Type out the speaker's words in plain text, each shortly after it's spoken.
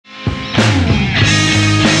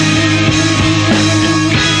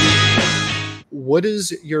what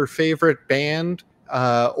is your favorite band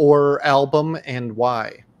or album and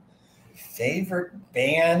why? Favorite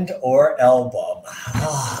band or album?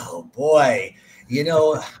 Oh boy. You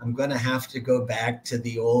know, I'm going to have to go back to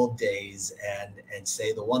the old days and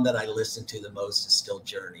say the one that I listen to the most is still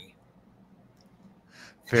Journey.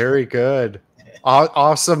 Very good.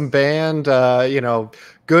 Awesome band. You know,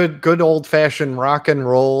 good old fashioned rock and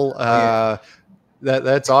roll. Oh, yeah.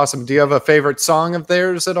 That's awesome. Do you have a favorite song of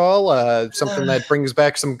theirs at all? Something that brings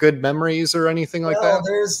back some good memories or anything like Well,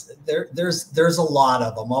 that? there's a lot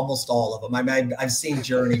of them, almost all of them. I mean, I've seen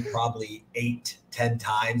Journey probably 8, 10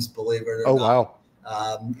 times, believe it or Oh, not. wow.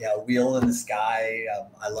 Yeah, Wheel in the Sky.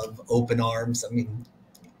 I love Open Arms. I mean,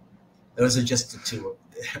 those are just the two.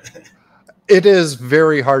 It is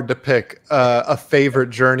very hard to pick a favorite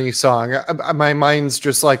Journey song. My mind's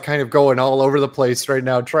just like kind of going all over the place right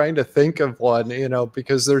now, trying to think of one, you know,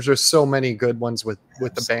 because there's just so many good ones with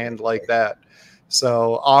the band like that.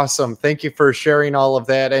 So awesome. Thank you for sharing all of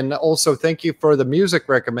that. And also thank you for the music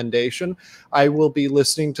recommendation. I will be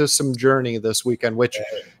listening to some Journey this weekend, which,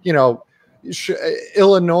 you know,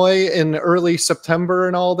 Illinois in early September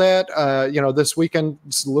and all that, you know, this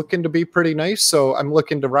weekend's looking to be pretty nice. So I'm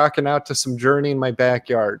looking to rocking out to some Journey in my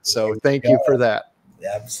backyard. So thank you for that.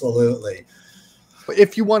 Absolutely.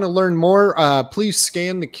 If you want to learn more, please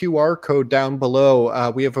scan the QR code down below.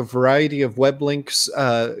 We have a variety of web links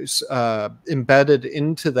embedded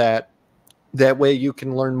into that. That way you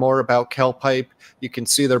can learn more about Calpipe. You can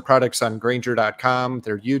see their products on Grainger.com,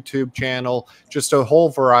 their YouTube channel, just a whole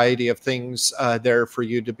variety of things there for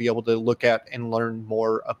you to be able to look at and learn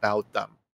more about them.